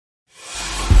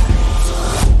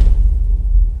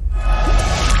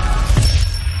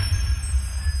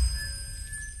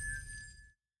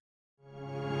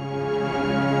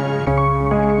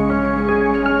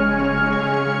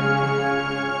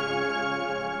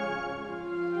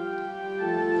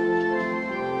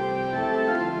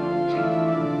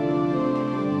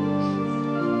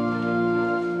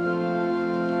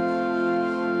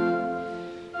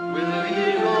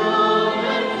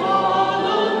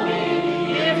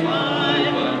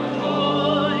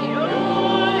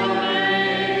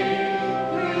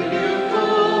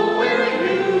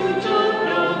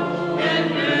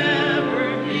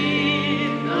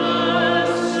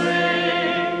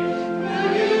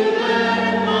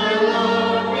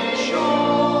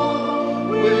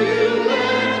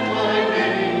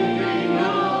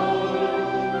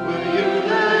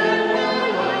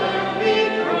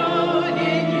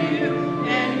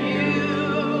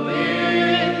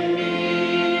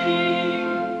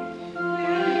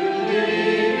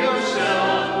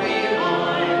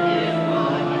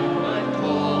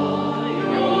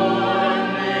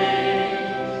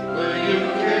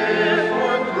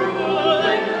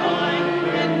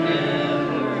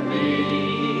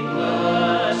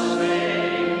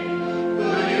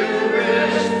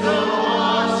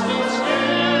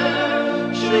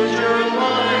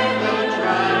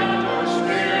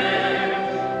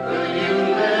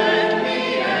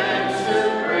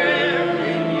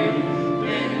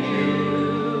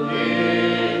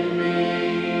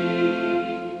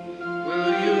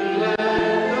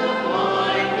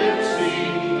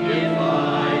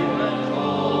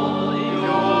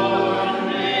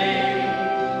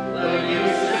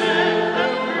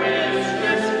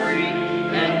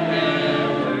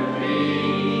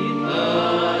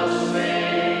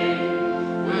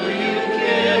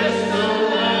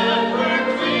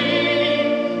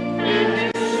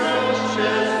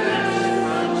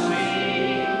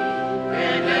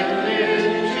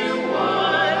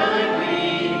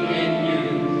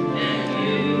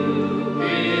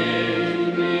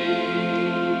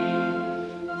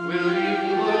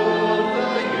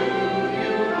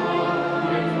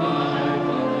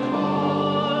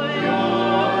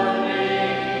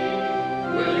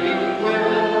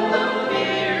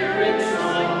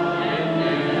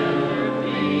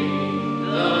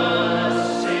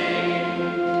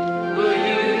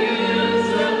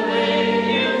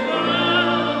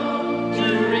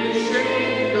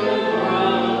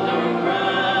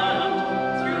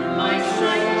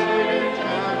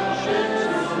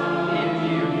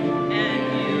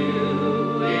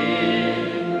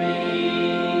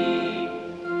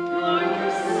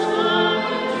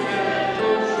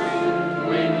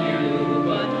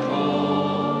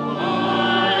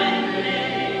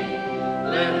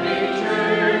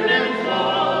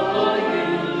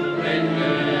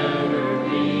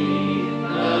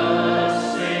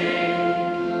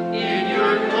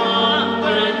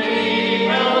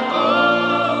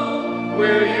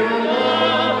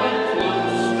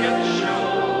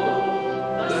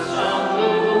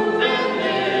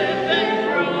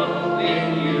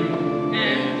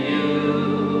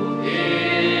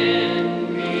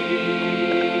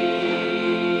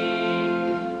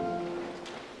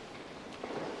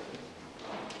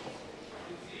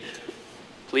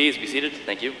seated.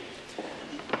 Thank you.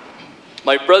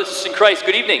 My brothers and sisters in Christ,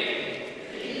 good evening.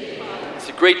 It's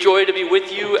a great joy to be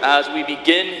with you as we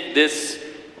begin this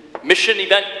mission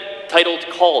event titled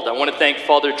Called. I want to thank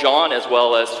Father John as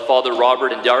well as Father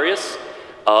Robert and Darius,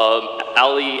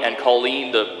 Ali and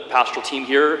Colleen, the pastoral team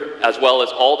here, as well as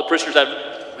all the parishioners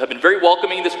that have been very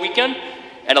welcoming this weekend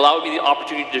and allowed me the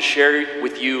opportunity to share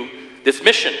with you this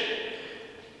mission.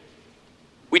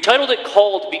 We titled it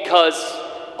Called because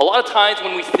a lot of times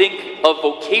when we think of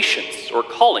vocations or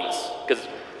callings, because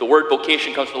the word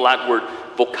vocation comes from the Latin word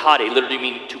vocare, literally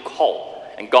meaning to call,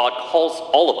 and God calls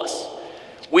all of us.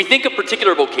 We think of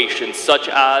particular vocations such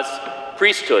as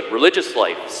priesthood, religious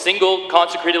life, single,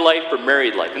 consecrated life, or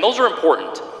married life, and those are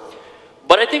important.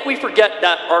 But I think we forget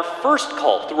that our first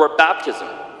call through our baptism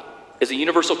is a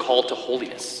universal call to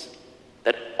holiness,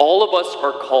 that all of us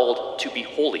are called to be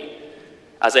holy.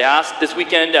 As I asked this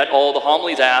weekend at all the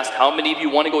homilies, I asked, how many of you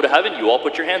want to go to heaven? You all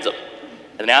put your hands up.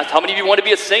 And then I asked, how many of you want to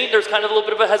be a saint? There's kind of a little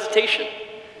bit of a hesitation.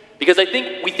 Because I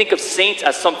think we think of saints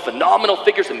as some phenomenal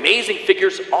figures, amazing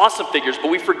figures, awesome figures, but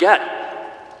we forget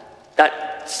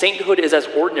that sainthood is as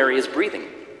ordinary as breathing.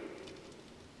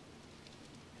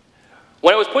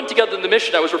 When I was putting together the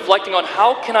mission, I was reflecting on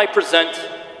how can I present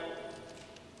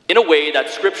in a way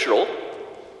that's scriptural,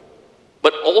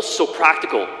 but also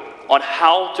practical on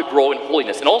how to grow in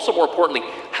holiness, and also more importantly,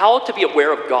 how to be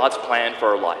aware of God's plan for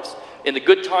our lives. In the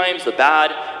good times, the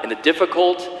bad, and the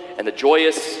difficult, and the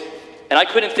joyous. And I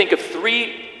couldn't think of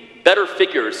three better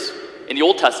figures in the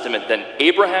Old Testament than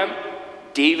Abraham,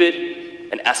 David,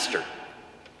 and Esther.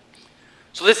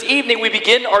 So this evening we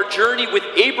begin our journey with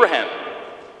Abraham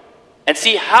and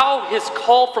see how his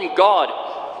call from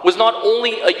God was not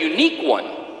only a unique one,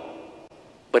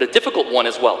 but a difficult one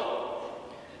as well.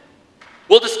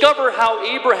 We'll discover how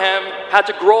Abraham had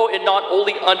to grow in not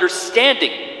only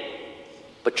understanding,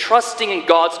 but trusting in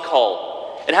God's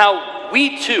call, and how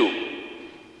we too,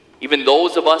 even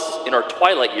those of us in our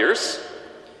twilight years,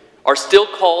 are still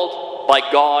called by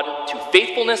God to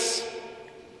faithfulness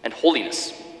and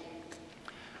holiness.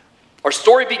 Our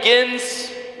story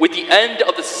begins with the end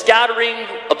of the scattering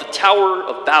of the Tower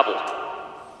of Babel.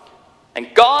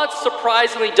 And God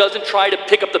surprisingly doesn't try to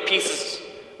pick up the pieces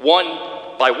one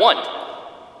by one,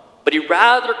 but he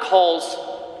rather calls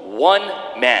one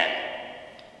man,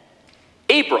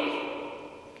 Abram,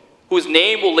 whose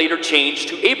name will later change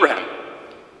to Abraham.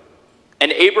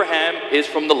 And Abraham is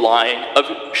from the line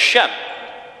of Shem.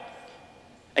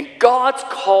 And God's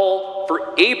call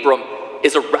for Abram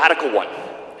is a radical one,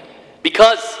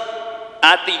 because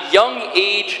at the young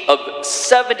age of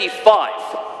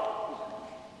 75,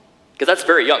 because that's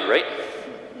very young, right?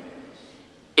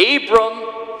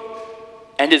 Abram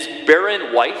and his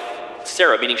barren wife,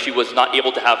 Sarah, meaning she was not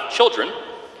able to have children,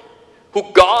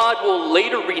 who God will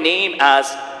later rename as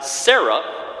Sarah,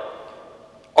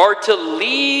 are to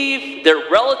leave their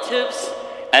relatives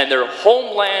and their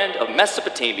homeland of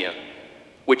Mesopotamia,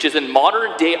 which is in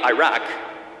modern-day Iraq,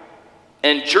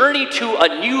 and journey to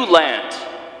a new land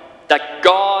that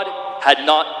God had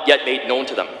not yet made known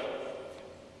to them.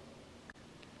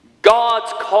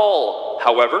 God's call,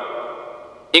 however,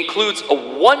 includes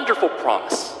a wonderful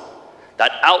promise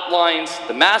that outlines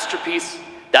the masterpiece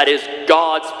that is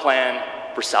God's plan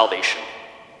for salvation.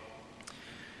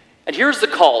 And here's the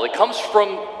call. It comes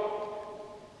from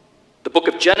the book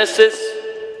of Genesis,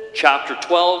 chapter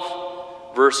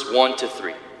 12, verse 1 to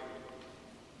 3.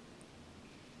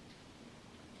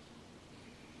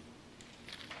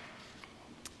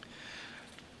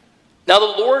 Now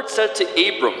the Lord said to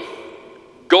Abram,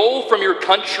 "Go from your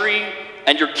country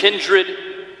and your kindred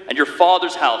and your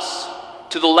father's house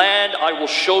to the land I will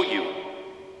show you,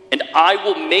 and I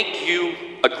will make you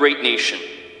a great nation.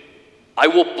 I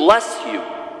will bless you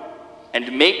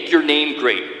and make your name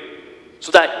great,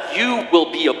 so that you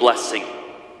will be a blessing.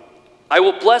 I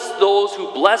will bless those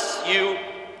who bless you,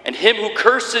 and him who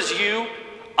curses you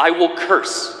I will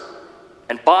curse.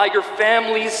 And by your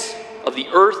families of the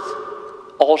earth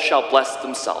all shall bless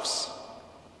themselves."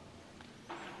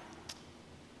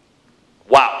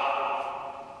 Wow.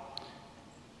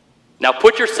 Now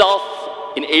put yourself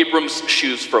in Abram's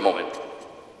shoes for a moment.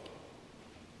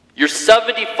 You're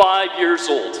 75 years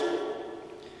old.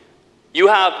 You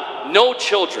have no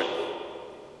children.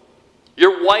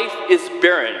 Your wife is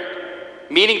barren,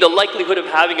 meaning the likelihood of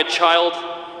having a child,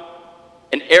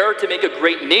 an heir to make a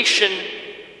great nation,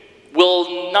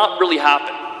 will not really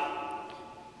happen.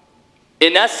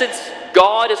 In essence,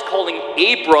 God is calling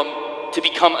Abram to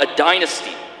become a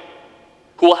dynasty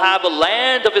who will have a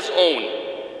land of his own,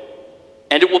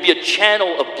 and it will be a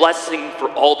channel of blessing for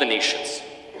all the nations.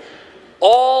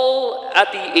 All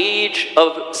at the age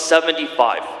of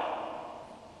 75.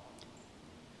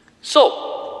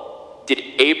 So, did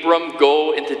Abram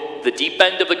go into the deep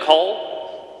end of the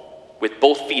call with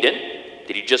both feet in?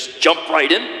 Did he just jump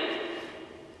right in?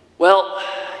 Well,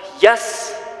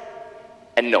 yes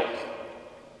and no.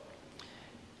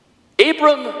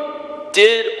 Abram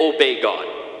did obey God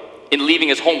in leaving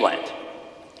his homeland.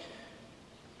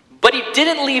 But he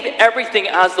didn't leave everything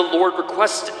as the Lord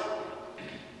requested.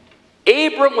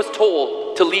 Abram was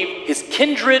told to leave his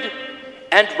kindred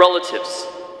and relatives.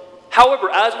 However,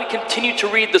 as we continue to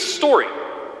read the story,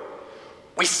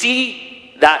 we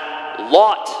see that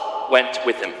Lot went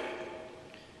with him.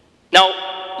 Now,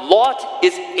 Lot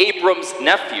is Abram's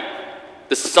nephew,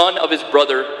 the son of his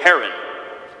brother Haran.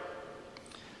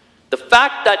 The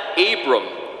fact that Abram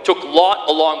took Lot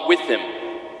along with him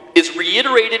is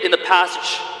reiterated in the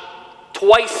passage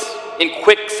twice in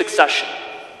quick succession.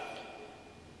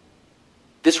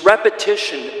 This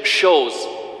repetition shows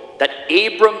that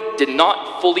Abram did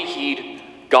not fully heed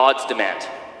God's demand.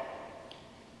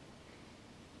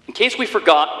 In case we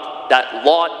forgot that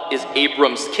Lot is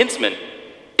Abram's kinsman,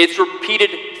 it's repeated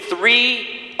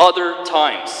 3 other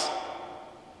times,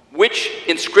 which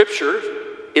in Scripture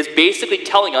is basically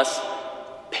telling us,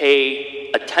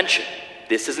 pay attention.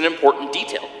 This is an important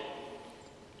detail.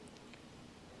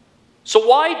 So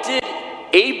why did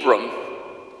Abram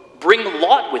bring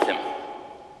Lot with him?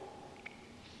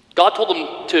 God told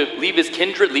him to leave his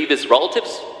kindred, leave his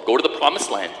relatives, go to the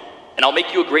promised land, and I'll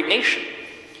make you a great nation.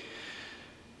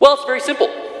 Well, it's very simple.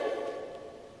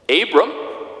 Abram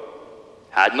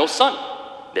had no son,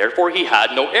 therefore he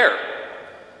had no heir.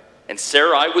 And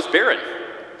Sarai was barren.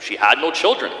 She had no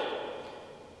children.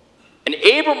 And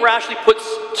Abram rashly puts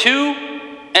 2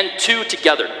 and 2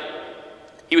 together.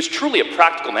 He was truly a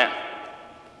practical man.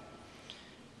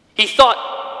 He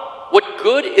thought, what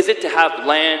good is it to have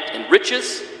land and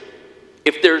riches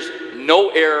if there's no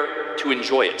heir to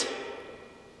enjoy it?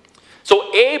 So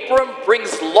Abram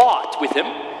brings Lot with him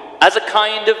as a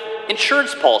kind of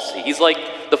insurance policy. He's like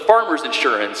the farmer's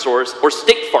insurance or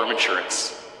State Farm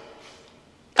insurance.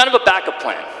 Kind of a backup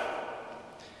plan.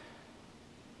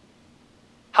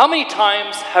 How many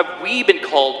times have we been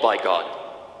called by God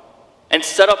and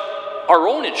set up our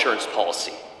own insurance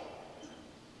policy,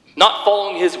 not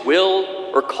following his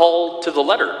will or called to the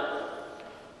letter?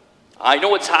 I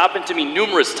know it's happened to me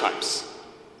numerous times.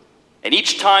 And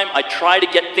each time I try to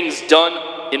get things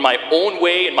done in my own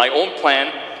way, in my own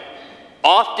plan,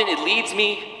 often it leads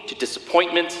me to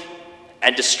disappointment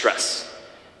and distress.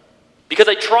 Because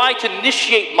I try to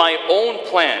initiate my own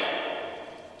plan,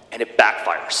 and it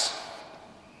backfires.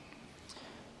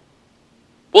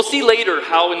 We'll see later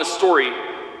how in the story,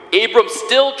 Abram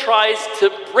still tries to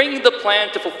bring the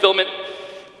plan to fulfillment,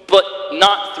 but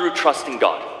not through trusting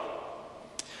God.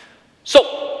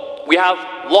 So, we have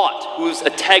Lot, who's a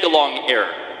tag-along heir.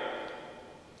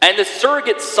 And the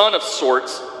surrogate son of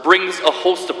sorts brings a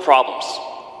host of problems.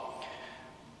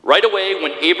 Right away,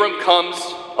 when Abram comes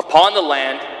upon the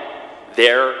land,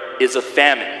 there is a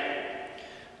famine.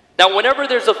 Now, whenever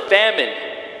there's a famine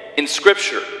in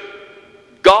Scripture,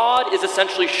 God is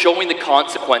essentially showing the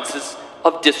consequences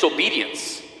of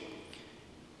disobedience.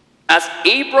 As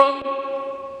Abram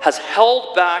has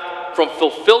held back from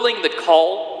fulfilling the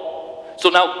call, so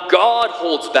now God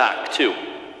holds back too.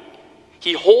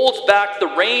 He holds back the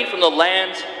rain from the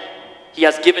land he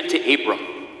has given to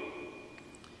Abram.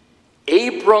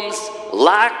 Abram's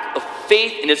lack of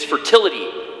faith in his fertility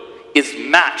is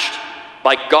matched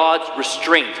by God's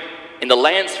restraint in the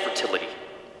land's fertility.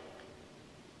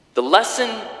 The lesson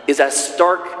is as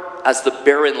stark as the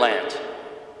barren land.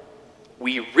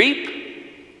 We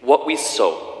reap what we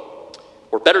sow.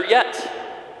 Or better yet,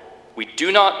 we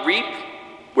do not reap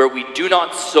where we do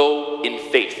not sow in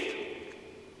faith.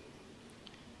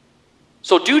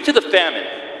 So due to the famine,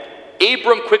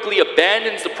 Abram quickly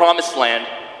abandons the promised land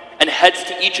and heads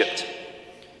to Egypt.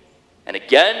 And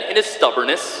again, in his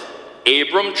stubbornness,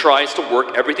 Abram tries to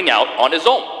work everything out on his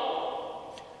own,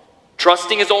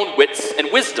 trusting his own wits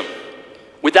and wisdom,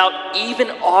 without even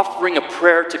offering a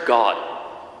prayer to God.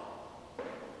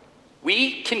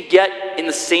 We can get in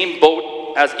the same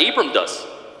boat as Abram does,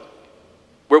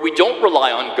 where we don't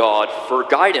rely on God for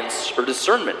guidance or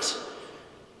discernment,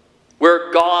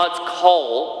 where God's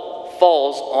call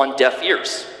falls on deaf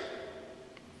ears.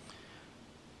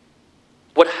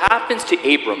 What happens to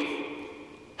Abram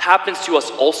happens to us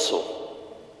also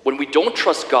when we don't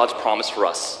trust God's promise for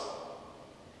us.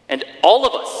 And all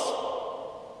of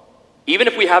us, even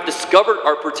if we have discovered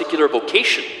our particular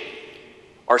vocation,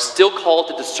 are still called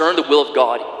to discern the will of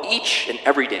God each and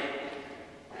every day.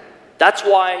 That's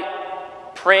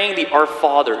why praying the Our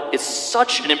Father is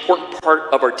such an important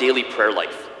part of our daily prayer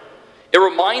life. It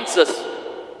reminds us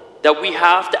that we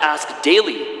have to ask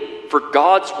daily for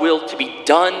God's will to be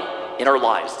done in our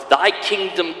lives. Thy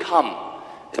kingdom come,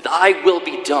 thy will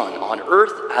be done on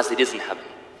earth as it is in heaven.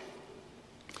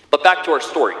 But back to our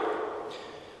story.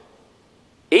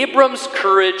 Abram's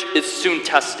courage is soon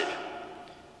tested.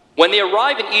 When they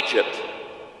arrive in Egypt,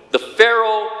 the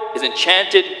Pharaoh is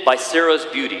enchanted by Sarah's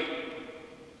beauty,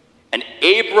 and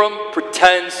Abram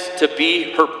pretends to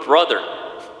be her brother,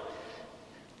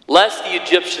 lest the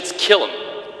Egyptians kill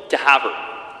him to have her.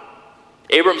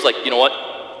 Abram's like, you know what?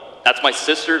 That's my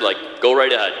sister, like, go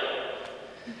right ahead.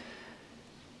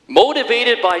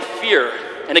 Motivated by fear,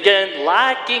 and again,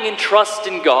 lacking in trust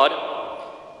in God,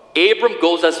 Abram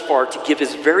goes as far to give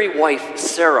his very wife,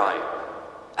 Sarai,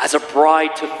 as a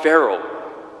bride to Pharaoh,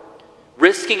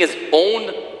 risking his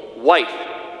own wife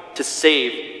to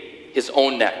save his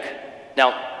own neck.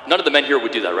 Now, none of the men here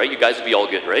would do that, right? You guys would be all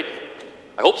good, right?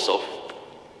 I hope so.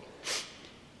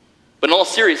 But in all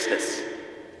seriousness,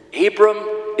 Abram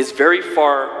is very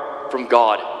far from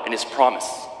God and his promise.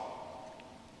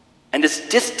 And this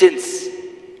distance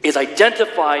is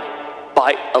identified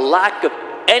by a lack of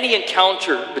any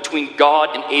encounter between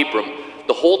God and Abram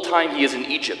the whole time he is in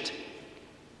Egypt.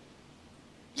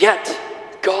 Yet,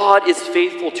 God is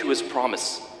faithful to his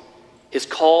promise, his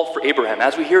call for Abraham,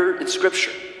 as we hear in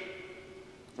Scripture.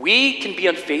 We can be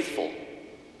unfaithful,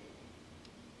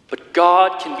 but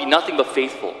God can be nothing but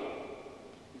faithful.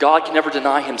 God can never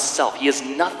deny himself. He is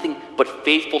nothing but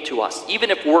faithful to us, even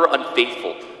if we're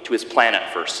unfaithful to his plan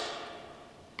at first.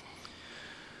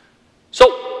 So,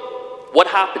 what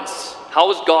happens?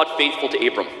 How is God faithful to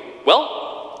Abram?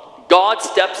 Well, God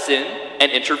steps in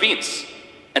and intervenes,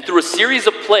 and through a series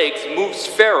of plagues moves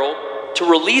Pharaoh to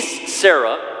release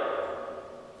Sarah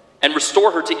and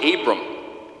restore her to Abram.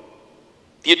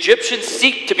 The Egyptians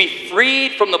seek to be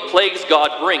freed from the plagues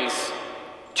God brings,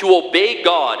 to obey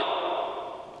God,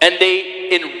 and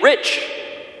they enrich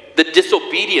the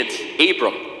disobedient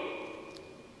Abram.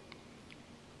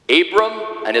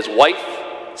 Abram and his wife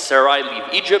Sarai leave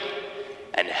Egypt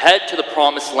and head to the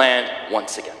promised land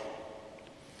once again.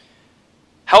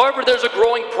 However, there's a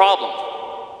growing problem.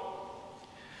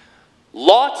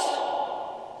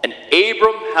 Lot and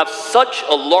Abram have such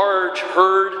a large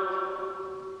herd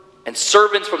and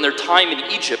servants from their time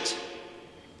in Egypt,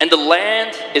 and the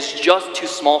land is just too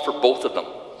small for both of them.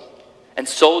 And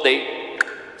so they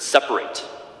separate.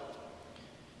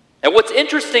 And what's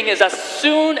interesting is as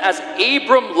soon as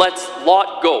Abram lets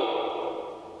Lot go,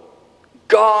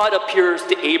 God appears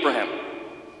to Abraham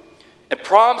and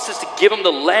promises to give him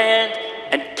the land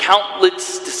and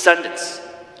countless descendants.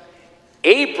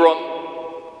 Abram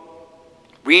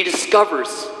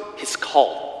rediscovers his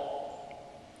call.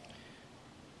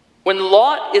 When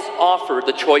Lot is offered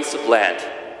the choice of land,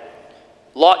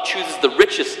 Lot chooses the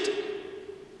richest,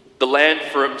 the land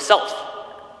for himself,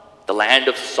 the land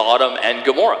of Sodom and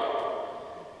Gomorrah.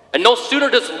 And no sooner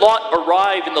does Lot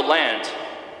arrive in the land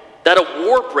that a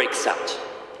war breaks out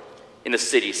in the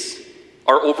cities,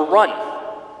 are overrun,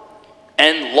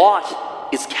 and Lot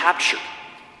is captured.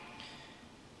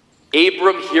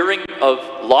 Abram, hearing of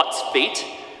Lot's fate,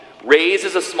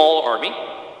 raises a small army,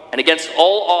 and against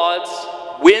all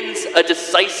odds, wins a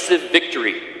decisive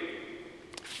victory,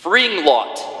 freeing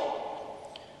Lot.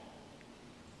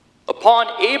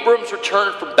 Upon Abram's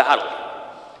return from battle,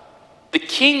 the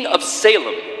king of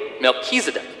Salem,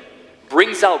 Melchizedek,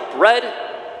 brings out bread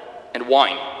and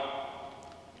wine,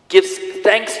 gives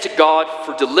thanks to God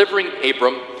for delivering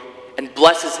Abram, and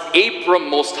blesses Abram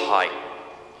Most High.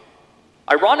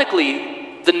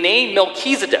 Ironically, the name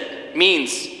Melchizedek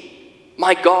means,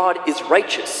 "My God is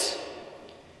righteous."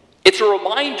 It's a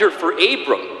reminder for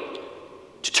Abram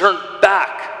to turn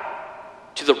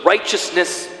back to the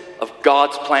righteousness of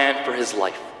God's plan for his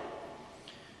life.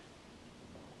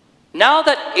 Now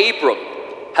that Abram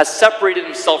has separated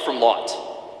himself from Lot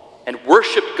and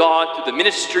worshiped God through the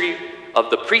ministry of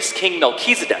the priest-king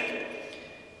Melchizedek,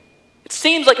 it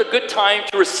seems like a good time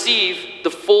to receive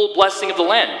the full blessing of the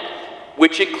land,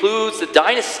 which includes the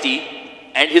dynasty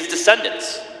and his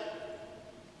descendants.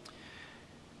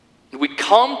 We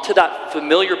come to that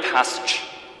familiar passage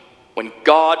when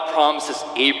God promises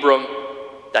Abram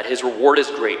that his reward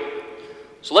is great.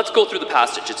 So let's go through the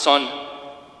passage. It's on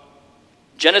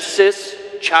Genesis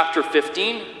chapter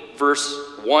 15, verse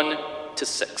 1 to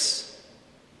 6.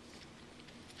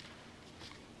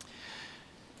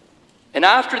 And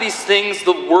after these things,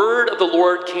 the word of the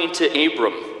Lord came to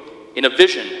Abram in a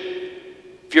vision.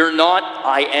 "Fear not,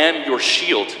 I am your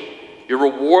shield. Your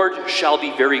reward shall be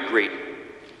very great."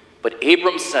 But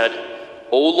Abram said,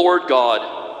 "O Lord God,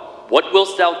 what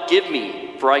wilt thou give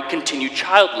me, for I continue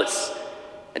childless?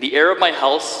 and the heir of my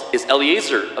house is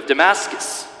Eliezer of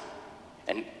Damascus.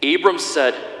 And Abram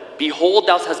said, Behold,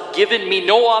 thou hast given me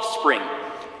no offspring,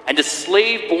 and a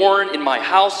slave born in my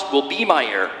house will be my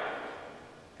heir.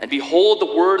 And behold,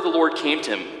 the word of the Lord came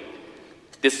to him,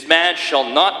 This man shall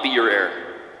not be your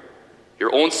heir.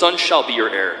 Your own son shall be your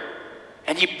heir.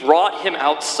 And he brought him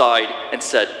outside and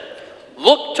said,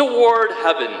 Look toward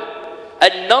heaven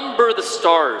and number the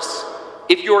stars,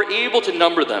 if you are able to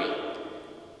number them.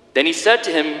 Then he said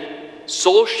to him,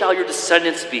 So shall your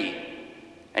descendants be.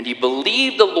 And he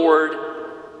believed the Lord,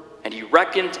 and he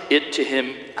reckoned it to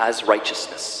him as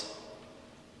righteousness.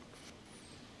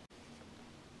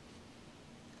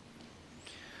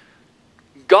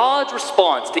 God's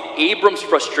response to Abram's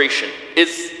frustration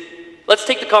is, let's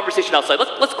take the conversation outside.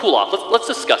 Let's cool off. Let's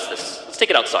discuss this. Let's take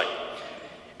it outside.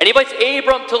 And he invites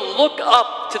Abram to look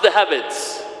up to the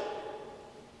heavens,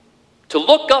 to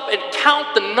look up and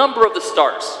count the number of the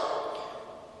stars.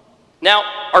 Now,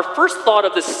 our first thought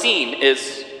of this scene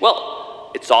is,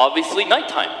 well, it's obviously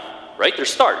nighttime, right? There's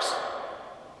stars.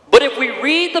 But if we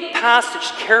read the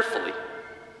passage carefully,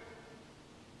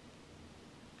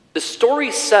 the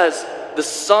story says the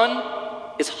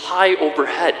sun is high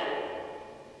overhead,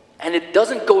 and it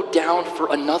doesn't go down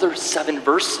for another 7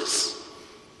 verses.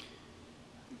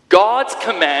 God's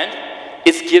command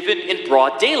is given in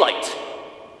broad daylight.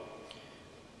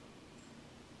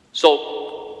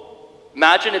 So,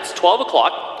 imagine it's 12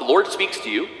 o'clock, the Lord speaks to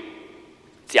you,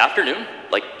 it's the afternoon,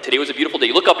 like today was a beautiful day.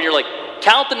 You look up and you're like,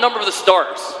 count the number of the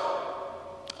stars.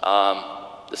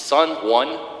 The sun,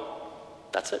 1,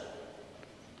 that's it.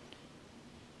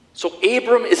 So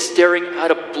Abram is staring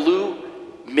at a blue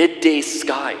midday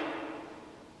sky.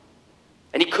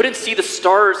 And he couldn't see the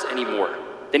stars anymore.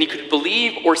 Then he could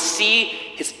believe or see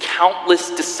his countless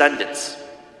descendants.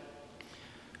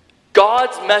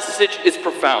 God's message is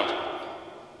profound.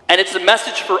 And it's a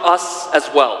message for us as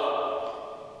well.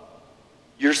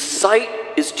 Your sight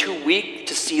is too weak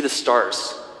to see the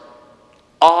stars.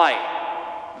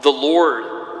 I, the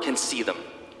Lord, can see them.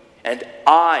 And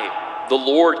I, the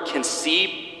Lord, can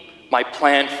see my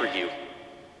plan for you,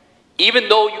 even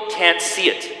though you can't see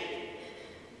it.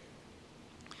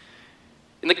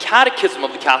 In the Catechism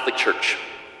of the Catholic Church,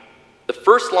 the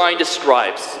first line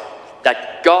describes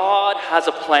that God has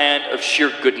a plan of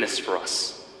sheer goodness for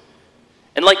us.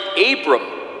 And like Abram,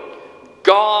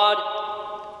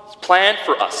 God's plan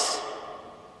for us,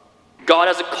 God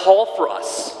has a call for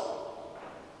us,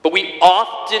 but we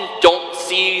often don't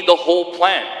see the whole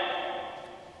plan.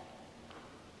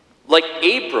 Like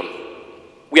Abram,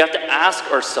 we have to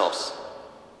ask ourselves,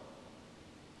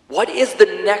 what is the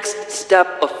next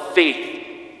step of faith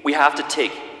we have to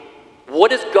take?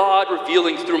 What is God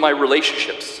revealing through my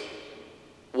relationships?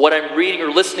 What I'm reading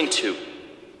or listening to?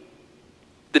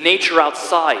 The nature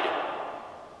outside?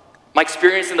 My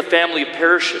experience in the family of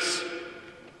parishes?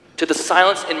 To the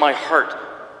silence in my heart?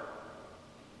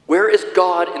 Where is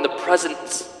God in the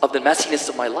presence of the messiness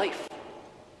of my life?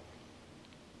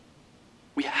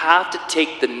 We have to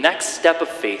take the next step of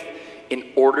faith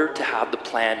in order to have the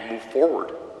plan move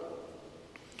forward.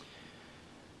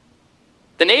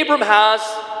 Then Abram has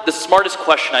the smartest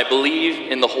question, I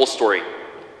believe, in the whole story.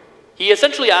 He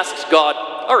essentially asks God,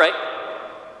 all right,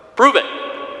 prove it.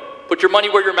 Put your money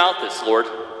where your mouth is, Lord.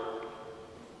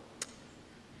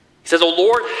 He says, oh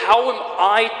Lord, how am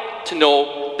I to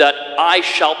know that I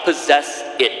shall possess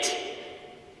it?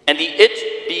 And the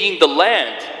it being the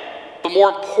land, but more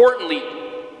importantly,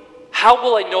 how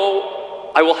will I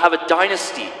know I will have a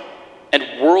dynasty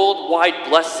and worldwide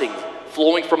blessing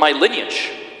flowing from my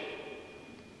lineage?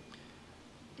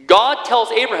 God tells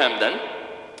Abraham then,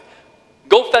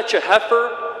 go fetch a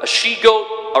heifer, a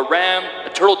she-goat, a ram,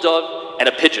 a turtle dove, and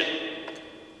a pigeon.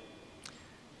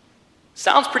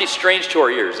 Sounds pretty strange to our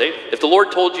ears, eh? If the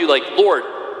Lord told you, like, Lord,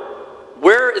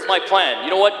 where is my plan?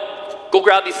 You know what? Go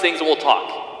grab these things and we'll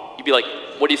talk. You'd be like,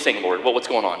 what are you saying, Lord? What's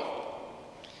going on?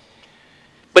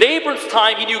 But Abram's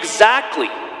time, he knew exactly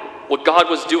what God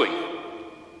was doing.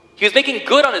 He was making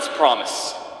good on his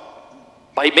promise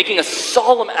by making a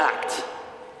solemn act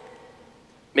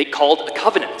called a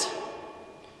covenant.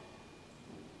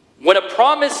 When a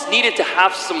promise needed to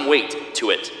have some weight to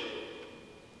it,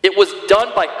 it was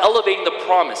done by elevating the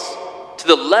promise to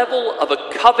the level of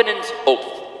a covenant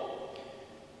oath.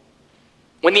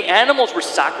 When the animals were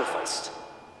sacrificed,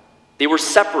 they were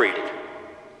separated,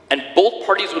 and both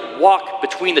parties would walk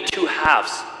between the two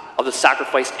halves of the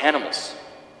sacrificed animals.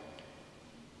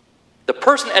 The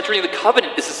person entering the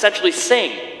covenant is essentially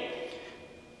saying,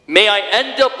 may I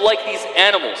end up like these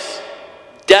animals,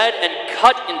 dead and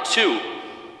cut in two,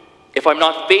 if I'm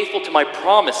not faithful to my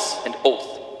promise and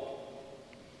oath.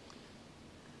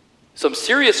 some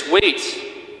serious weight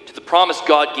to the promise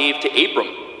God gave to Abram.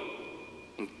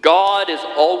 And God is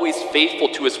always faithful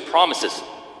to his promises.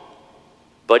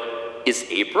 But is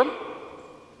Abram?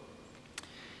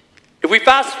 If we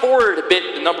fast forward a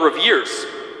bit, a number of years,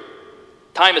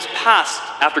 time has passed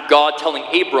after God telling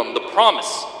Abram the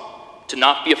promise to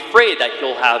not be afraid that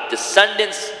he'll have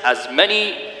descendants as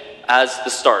many as the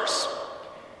stars.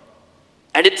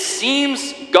 And it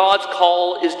seems God's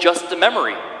call is just a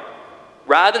memory,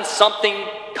 rather than something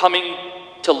coming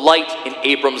to light in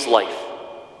Abram's life.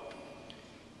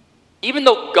 Even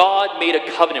though God made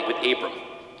a covenant with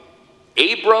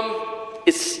Abram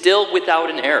is still without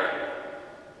an heir.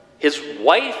 His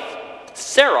wife,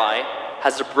 Sarai,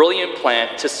 has a brilliant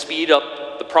plan to speed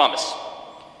up the promise.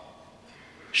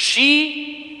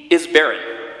 She is barren,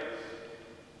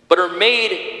 but her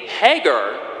maid,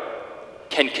 Hagar,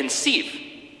 can conceive.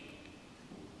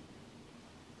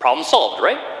 Problem solved,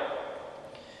 right?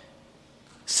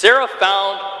 Sarah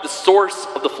found the source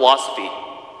of the philosophy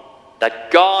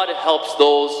that God helps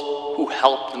those who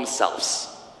help themselves.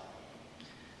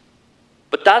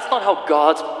 But that's not how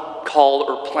God's call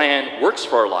or plan works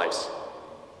for our lives.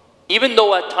 Even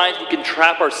though at times we can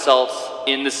trap ourselves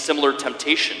in this similar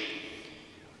temptation,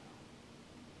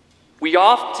 we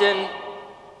often,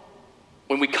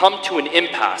 when we come to an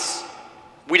impasse,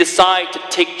 we decide to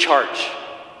take charge,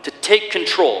 to take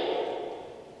control,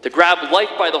 to grab life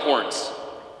by the horns,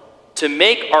 to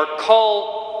make our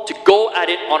call to go at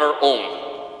it on our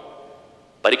own.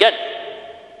 But again,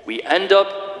 we end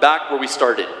up back where we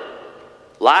started,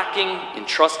 lacking in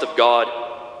trust of God,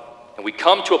 and we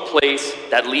come to a place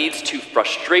that leads to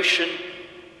frustration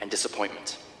and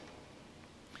disappointment.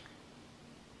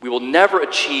 We will never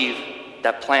achieve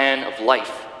that plan of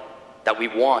life that we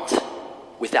want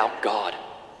without God.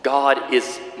 God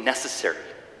is necessary.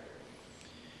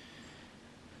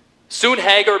 Soon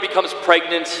Hagar becomes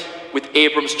pregnant with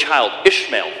Abram's child,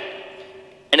 Ishmael,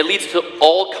 and it leads to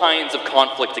all kinds of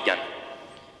conflict again,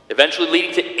 eventually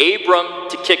leading to Abram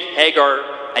to kick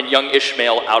Hagar and young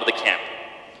Ishmael out of the camp.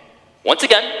 Once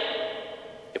again,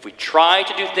 if we try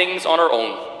to do things on our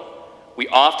own, we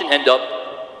often end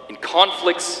up in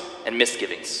conflicts and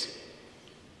misgivings.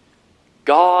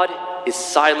 God is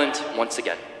silent once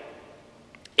again.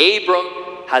 Abram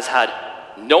has had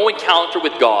no encounter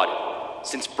with God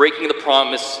since breaking the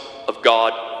promise of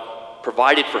God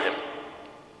provided for him,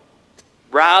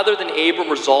 rather than Abram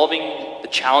resolving the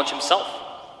challenge himself.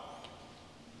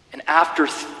 And after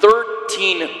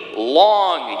 13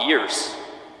 long years,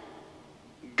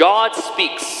 God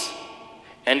speaks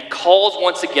and calls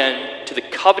once again to the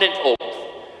covenant oath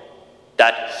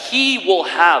that he will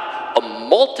have a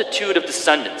multitude of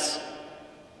descendants.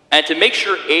 And to make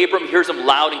sure Abram hears him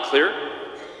loud and clear,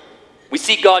 we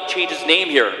see God change his name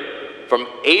here from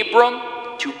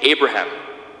Abram to Abraham.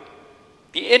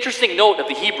 The interesting note of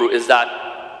the Hebrew is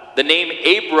that the name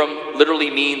Abram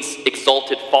literally means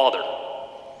exalted father,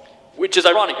 which is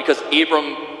ironic because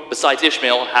Abram, besides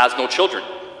Ishmael, has no children.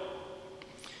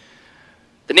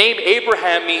 The name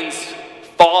Abraham means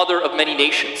father of many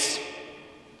nations.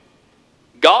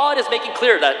 God is making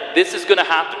clear that this is going to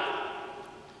happen.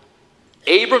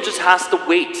 Abram just has to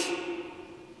wait,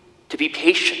 to be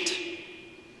patient.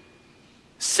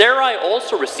 Sarai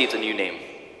also receives a new name,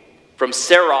 from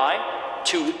Sarai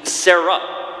to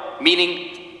Sarah,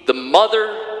 meaning the mother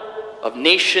of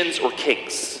nations or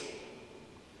kings.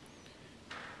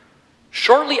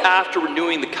 Shortly after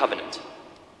renewing the covenant,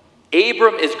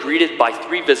 Abram is greeted by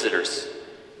 3 visitors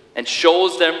and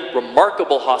shows them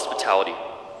remarkable hospitality.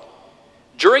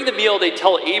 During the meal, they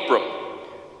tell Abram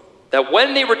that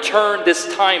when they return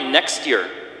this time next year,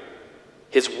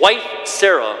 his wife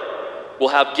Sarah will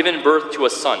have given birth to a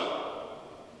son.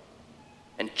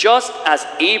 And just as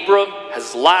Abram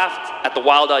has laughed at the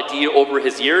wild idea over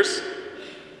his years,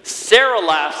 Sarah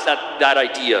laughs at that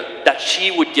idea that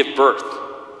she would give birth.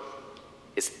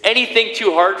 Is anything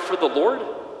too hard for the Lord?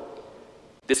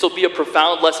 This will be a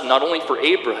profound lesson not only for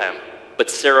Abraham, but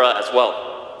Sarah as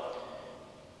well.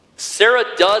 Sarah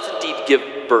does indeed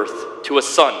give birth to a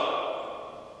son,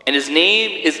 and his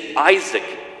name is Isaac,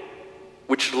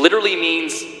 which literally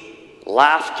means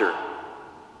laughter.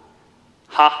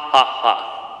 Ha ha ha.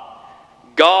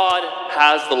 God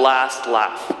has the last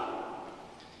laugh.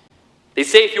 They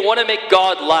say if you want to make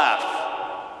God laugh,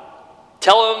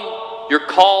 tell him your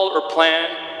call or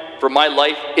plan for my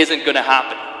life isn't going to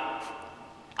happen.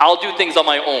 I'll do things on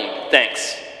my own,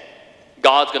 thanks.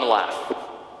 God's going to laugh.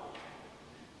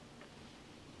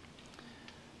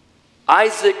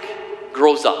 Isaac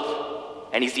grows up,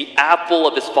 and he's the apple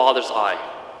of his father's eye.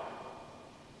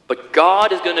 But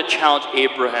God is going to challenge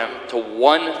Abraham to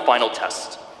one final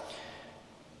test.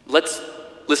 let's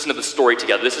listen to the story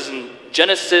together. This is in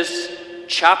Genesis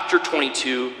chapter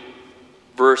 22,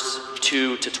 verse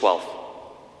 2 to 12.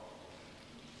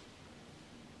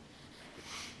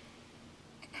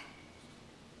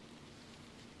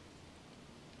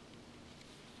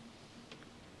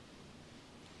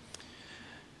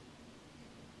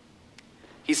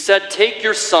 He said, "Take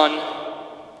your son,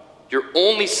 your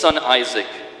only son Isaac,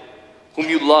 whom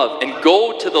you love, and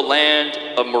go to the land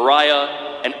of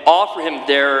Moriah and offer him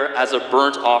there as a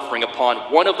burnt offering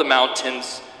upon one of the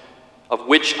mountains of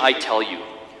which I tell you."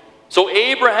 So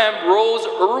Abraham rose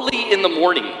early in the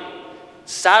morning,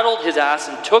 saddled his ass,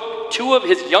 and took 2 of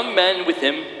his young men with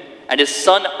him and his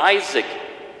son Isaac,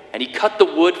 and he cut the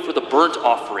wood for the burnt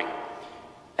offering,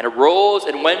 and arose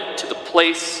and went to the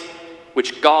place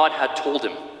which God had told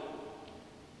him.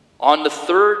 On the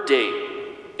 3rd day,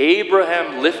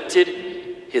 Abraham lifted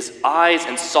his eyes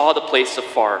and saw the place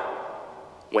afar.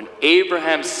 When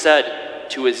Abraham said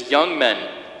to his young men,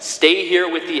 "Stay here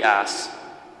with the ass,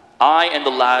 I and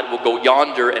the lad will go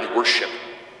yonder and worship,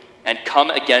 and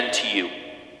come again to you."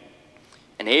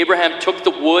 And Abraham took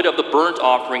the wood of the burnt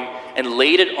offering and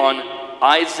laid it on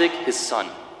Isaac his son.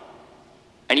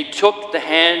 And he took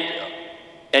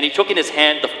in his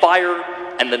hand the fire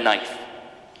and the knife.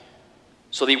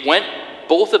 So they went,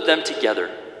 both of them together.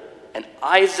 And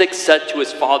Isaac said to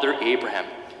his father Abraham,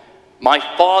 "My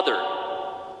father."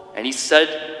 And he said,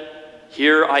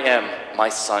 "Here I am, my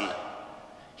son."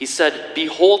 He said,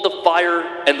 "Behold the fire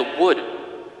and the wood,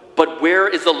 but where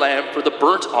is the lamb for the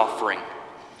burnt offering?"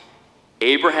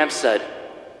 Abraham said,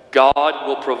 "God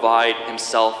will provide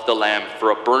himself the lamb for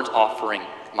a burnt offering,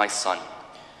 my son."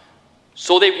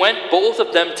 So they went, both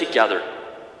of them together.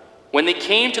 When they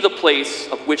came to the place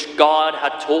of which God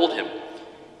had told him,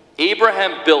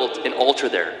 Abraham built an altar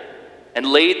there and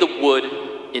laid the wood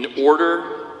in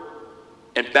order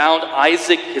and bound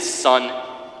Isaac his son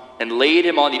and laid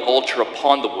him on the altar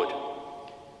upon the wood.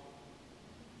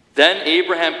 Then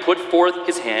Abraham put forth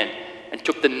his hand and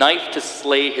took the knife to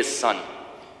slay his son.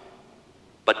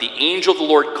 But the angel of the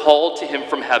Lord called to him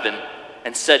from heaven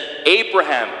and said,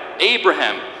 "Abraham,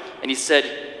 Abraham." And he said,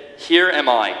 "Here am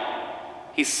I."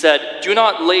 He said, "Do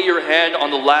not lay your hand on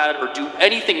the lad or do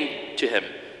anything to him,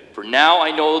 for now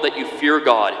I know that you fear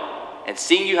God, and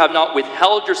seeing you have not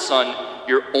withheld your son,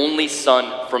 your only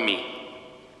son, from me."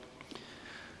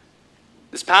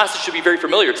 This passage should be very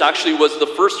familiar. It actually was the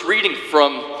first reading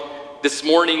from this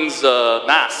morning's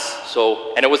Mass.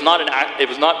 And it was not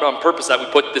on purpose that we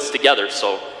put this together.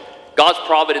 So God's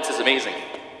providence is amazing.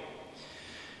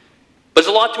 But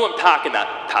there's a lot to unpack in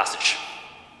that passage.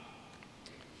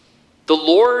 The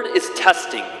Lord is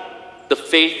testing the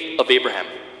faith of Abraham,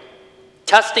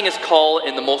 testing his call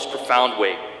in the most profound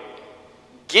way.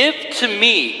 "Give to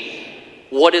me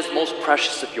what is most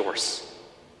precious of yours."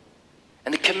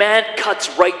 And the command cuts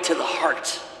right to the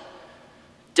heart,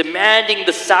 demanding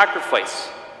the sacrifice,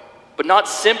 but not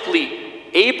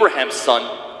simply Abraham's son,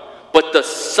 but the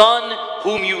son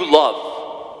whom you love.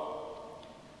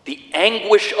 The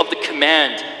anguish of the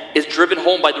command is driven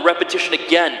home by the repetition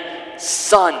again,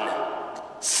 "Son,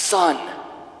 son,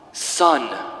 son."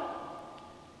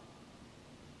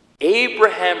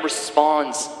 Abraham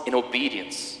responds in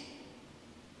obedience.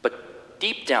 But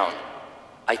deep down,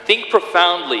 I think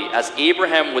profoundly, as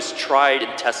Abraham was tried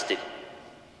and tested,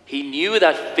 he knew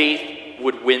that faith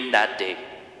would win that day.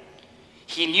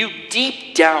 He knew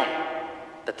deep down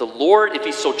that the Lord, if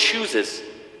he so chooses,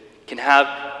 can have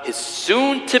his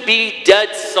soon-to-be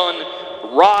dead son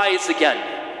rise again.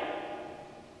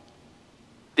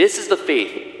 This is the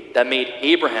faith that made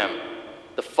Abraham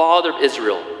the father of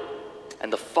Israel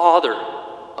and the father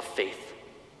of faith.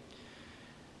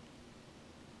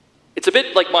 It's a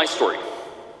bit like my story.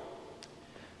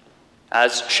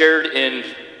 As shared in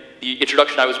the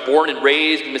introduction, I was born and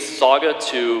raised in Mississauga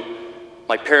to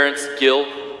my parents, Gil,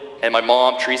 and my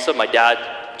mom, Teresa. My dad,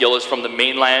 Gil, is from the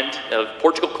mainland of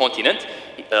Portugal continent.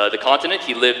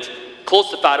 He lived close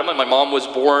to Fatima. My mom was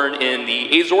born in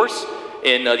the Azores,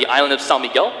 in the island of San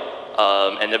Miguel.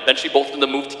 And eventually both of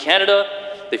them moved to Canada.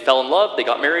 They fell in love, they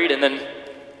got married, and then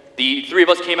the 3 of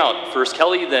us came out. First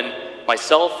Kelly, then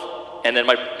myself, and then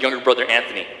my younger brother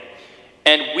Anthony.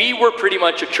 And we were pretty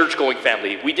much a church-going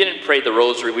family. We didn't pray the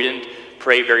rosary, we didn't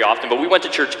pray very often, but we went to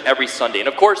church every Sunday. And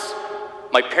of course,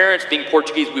 my parents being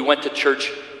Portuguese, we went to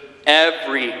church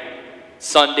every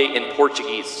Sunday in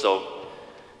Portuguese. So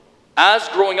as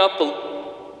growing up,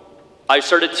 I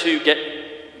started to get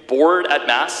bored at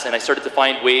Mass, and I started to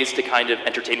find ways to kind of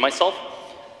entertain myself.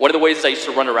 One of the ways is I used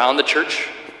to run around the church,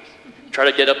 try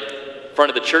to get up in front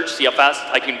of the church, see how fast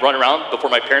I can run around before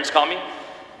my parents caught me.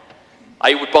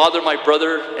 I would bother my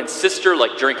brother and sister,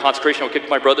 like during consecration, I would kick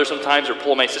my brother sometimes or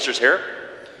pull my sister's hair.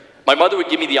 My mother would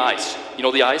give me the eyes. You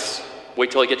know the eyes? Wait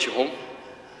till I get you home.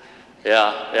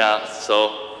 Yeah,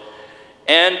 so.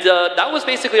 And that was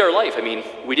basically our life. I mean,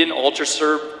 we didn't altar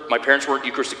serve. My parents weren't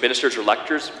Eucharistic ministers or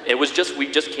lectors. It was just, we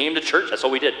just came to church. That's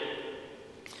all we did.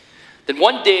 Then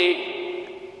one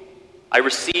day, I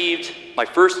received my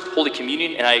first Holy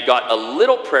Communion, and I got a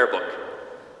little prayer book,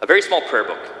 a very small prayer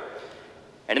book.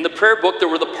 And in the prayer book, there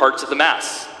were the parts of the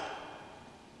Mass.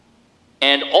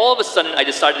 And all of a sudden, I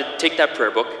decided to take that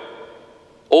prayer book,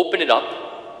 open it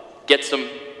up, get some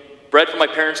bread from my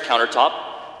parents' countertop,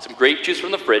 some grape juice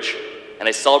from the fridge, and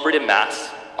I celebrated Mass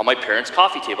on my parents'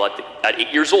 coffee table at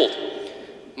 8 years old.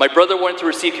 My brother wanted to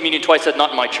receive communion twice, said, not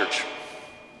in my church.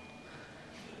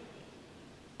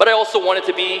 But I also wanted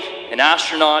to be an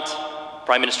astronaut,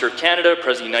 Prime Minister of Canada,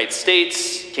 President of the United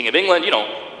States, King of England,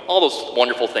 all those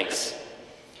wonderful things.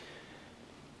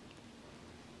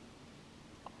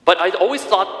 But I always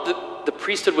thought that the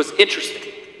priesthood was interesting.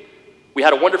 We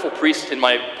had a wonderful priest in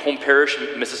my home parish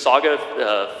in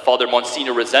Mississauga, Father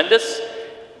Monsignor Resendez.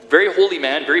 Very holy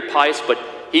man, very pious, but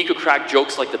he could crack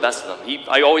jokes like the best of them.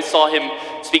 I always saw him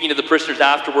speaking to the parishioners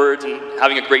afterwards and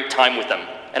having a great time with them.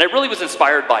 And I really was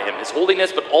inspired by him, his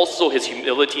holiness, but also his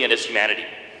humility and his humanity.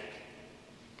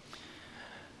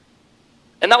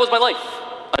 And that was my life,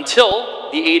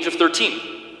 until the age of 13.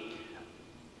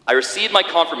 I received my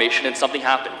confirmation and something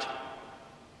happened.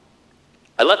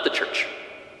 I left the church.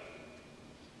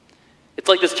 It's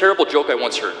like this terrible joke I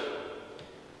once heard.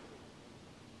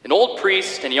 An old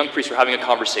priest and a young priest were having a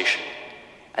conversation.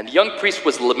 And the young priest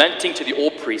was lamenting to the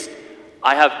old priest,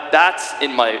 I have bats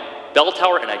in my bell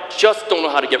tower and I just don't know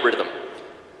how to get rid of them.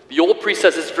 The old priest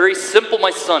says, it's very simple,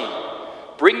 my son.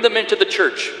 Bring them into the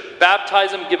church,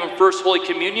 baptize them, give them first Holy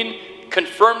Communion,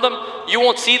 confirm them. You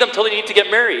won't see them till they need to get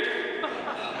married.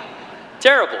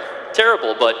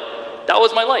 Terrible, but that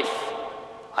was my life.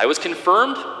 I was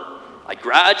confirmed, I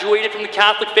graduated from the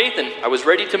Catholic faith, and I was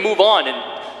ready to move on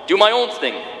and do my own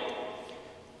thing.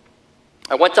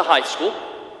 I went to high school,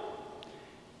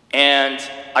 and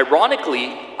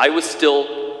ironically, I was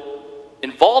still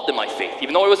involved in my faith,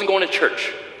 even though I wasn't going to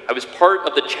church. I was part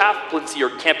of the chaplaincy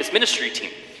or campus ministry team,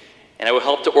 and I would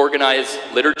help to organize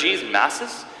liturgies and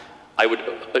masses. I would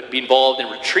be involved in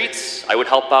retreats. I would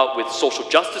help out with social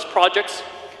justice projects.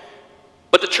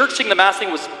 But the church thing, the Mass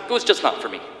thing, was just not for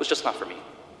me. It was just not for me.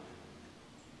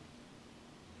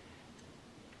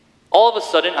 All of a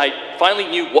sudden, I finally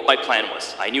knew what my plan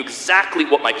was. I knew exactly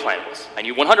what my plan was. I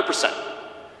knew 100%.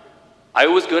 I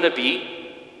was going to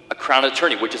be a crown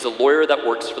attorney, which is a lawyer that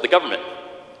works for the government.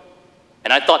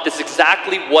 And I thought, this is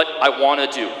exactly what I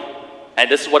want to do.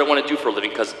 And this is what I want to do for a living,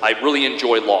 because I really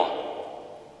enjoy law.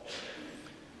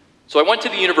 So I went to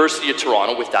the University of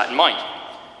Toronto with that in mind.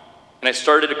 And I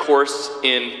started a course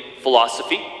in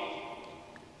philosophy,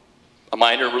 a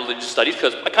minor in religious studies,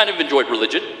 because I kind of enjoyed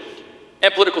religion,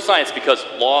 and political science, because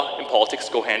law and politics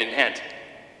go hand in hand.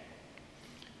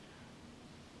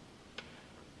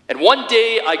 And one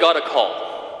day I got a call.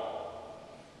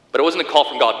 But it wasn't a call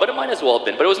from God, but it might as well have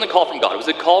been. But it wasn't a call from God. It was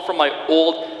a call from my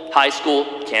old high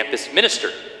school campus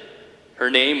minister. Her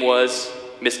name was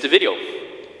Miss DeVideo.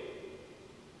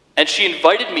 And she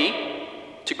invited me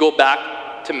to go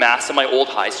back to Mass in my old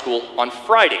high school on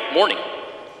Friday morning.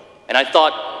 And I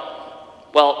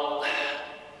thought, well,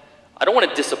 I don't want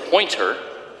to disappoint her,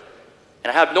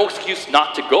 and I have no excuse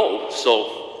not to go,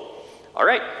 so, all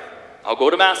right, I'll go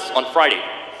to Mass on Friday.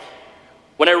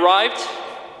 When I arrived,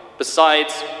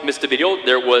 besides Miss DeVideo,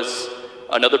 there was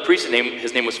another priest.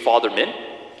 His name was Father Min,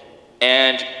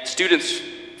 and students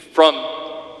from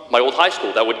my old high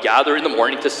school that would gather in the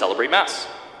morning to celebrate Mass.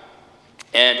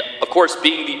 And of course,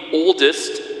 being the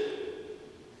oldest,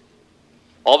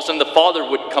 all of a sudden the father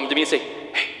would come to me and say,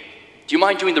 hey, do you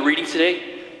mind doing the reading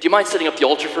today? Do you mind setting up the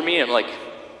altar for me? And I'm like,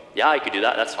 yeah, I could do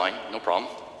that. That's fine. No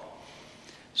problem.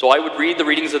 So I would read the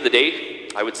readings of the day.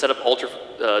 I would set up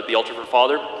the altar for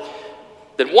Father.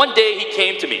 Then one day he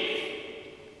came to me.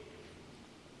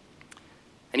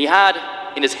 And he had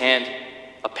in his hand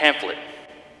a pamphlet.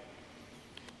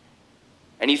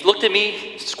 And he looked at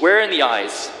me square in the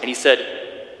eyes, and he said,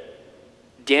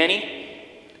 Danny,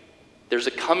 there's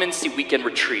a come and see weekend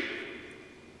retreat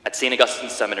at St. Augustine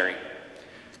Seminary.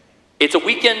 It's a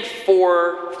weekend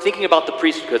for thinking about the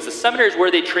priest, because the seminary is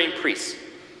where they train priests.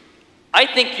 I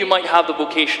think you might have the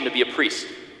vocation to be a priest.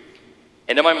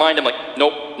 And in my mind, I'm like,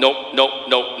 nope.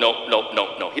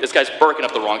 This guy's barking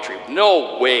up the wrong tree.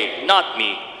 No way, not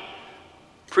me.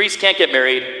 Priests can't get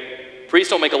married. Priests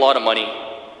don't make a lot of money.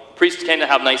 Priests tend to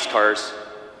have nice cars.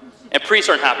 And priests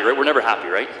aren't happy, right? We're never happy,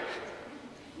 right?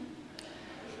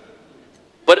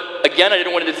 But again, I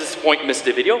didn't want to disappoint Miss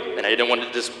Video, and I didn't want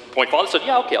to disappoint Father, so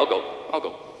yeah, okay, I'll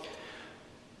go.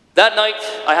 That night,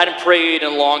 I hadn't prayed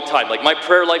in a long time. Like, my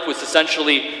prayer life was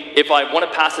essentially, if I want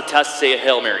to pass a test, say a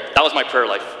Hail Mary. That was my prayer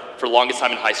life for the longest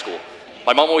time in high school.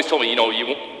 My mom always told me,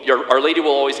 Our Lady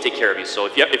will always take care of you. So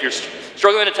if you're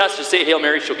struggling in a test, just say Hail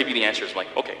Mary, she'll give you the answers. I'm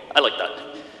like, okay, I like that.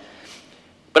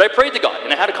 But I prayed to God,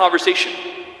 and I had a conversation.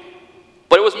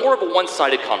 But it was more of a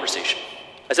one-sided conversation.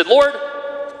 I said, Lord,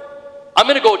 I'm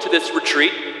going to go to this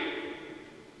retreat.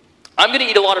 I'm going to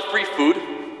eat a lot of free food.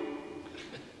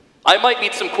 I might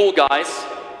meet some cool guys.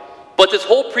 But this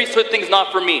whole priesthood thing's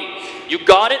not for me. You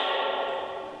got it?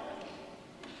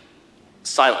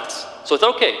 Silence. So I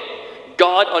thought, okay,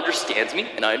 God understands me,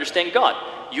 and I understand God.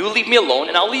 You leave me alone,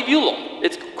 and I'll leave you alone.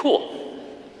 It's cool.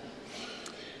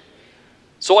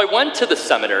 So I went to the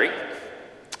seminary,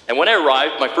 and when I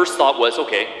arrived, my first thought was,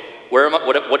 okay, where am I?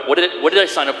 What did I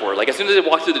sign up for? Like, as soon as I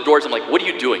walked through the doors, I'm like, what are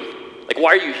you doing? Like, why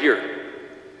are you here?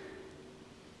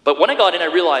 But when I got in, I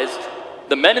realized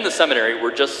the men in the seminary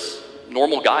were just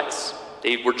normal guys.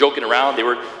 They were joking around.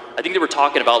 I think they were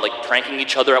talking about, like, pranking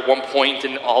each other at one point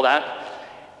and all that.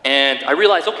 And I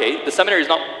realized, okay, the seminary is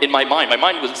not in my mind. My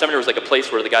mind was the seminary was like a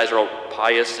place where the guys are all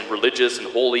pious and religious and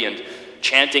holy and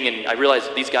chanting, and I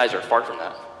realized these guys are far from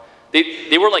that.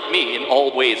 They were like me in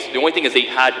all ways. The only thing is they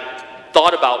had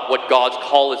thought about what God's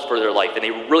call is for their life, and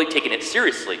they were really taking it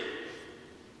seriously.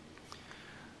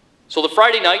 So the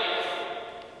Friday night,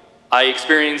 I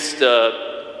experienced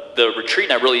the retreat,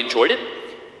 and I really enjoyed it.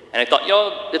 And I thought,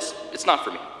 it's not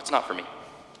for me. It's not for me.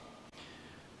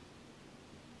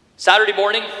 Saturday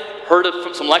morning, heard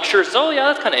of some lectures. Oh yeah,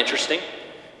 that's kind of interesting.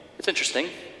 It's interesting,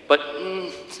 but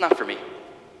it's not for me.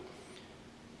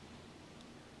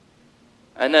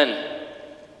 And then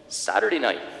Saturday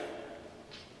night,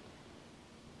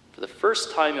 for the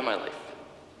first time in my life,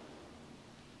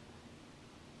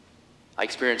 I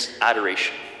experienced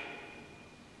adoration.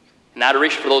 And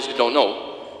adoration, for those who don't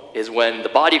know, is when the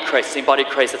body of Christ, same body of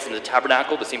Christ that's in the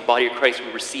tabernacle, the same body of Christ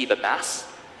we receive at Mass,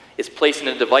 is placed in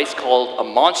a device called a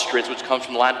monstrance, which comes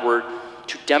from the Latin word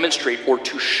to demonstrate or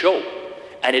to show.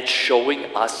 And it's showing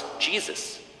us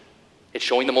Jesus. It's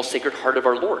showing the most sacred heart of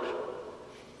our Lord.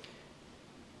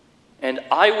 And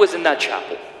I was in that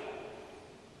chapel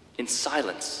in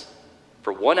silence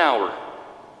for 1 hour,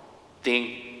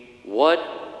 thinking, what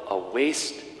a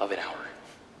waste of an hour.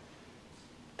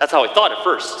 That's how I thought at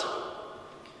first.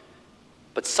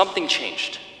 But something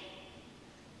changed.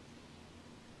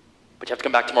 But you have to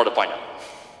come back tomorrow to find out.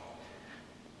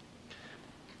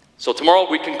 So tomorrow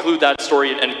we conclude that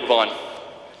story and move on.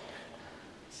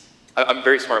 I'm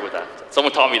very smart with that.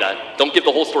 Someone taught me that. Don't give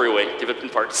the whole story away. Give it in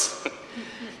parts.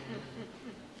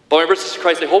 But my brothers and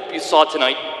Christ, I hope you saw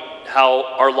tonight how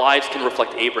our lives can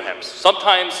reflect Abraham's.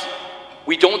 Sometimes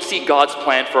we don't see God's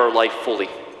plan for our life fully.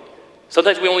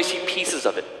 Sometimes we only see pieces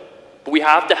of it. But we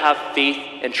have to have faith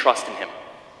and trust in Him.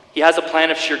 He has a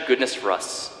plan of sheer goodness for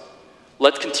us.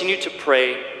 Let's continue to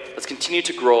pray. Let's continue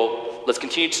to grow. Let's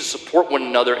continue to support one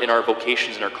another in our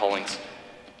vocations and our callings.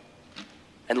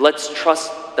 And let's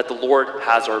trust that the Lord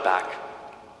has our back.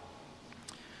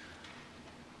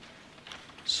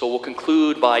 So we'll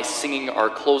conclude by singing our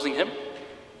closing hymn,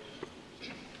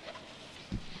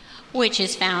 which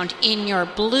is found in your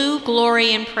blue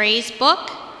Glory and Praise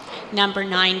book, number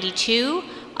 92,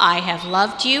 I Have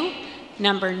Loved You,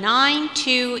 number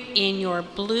 92 in your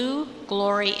blue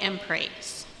Glory and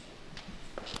Praise.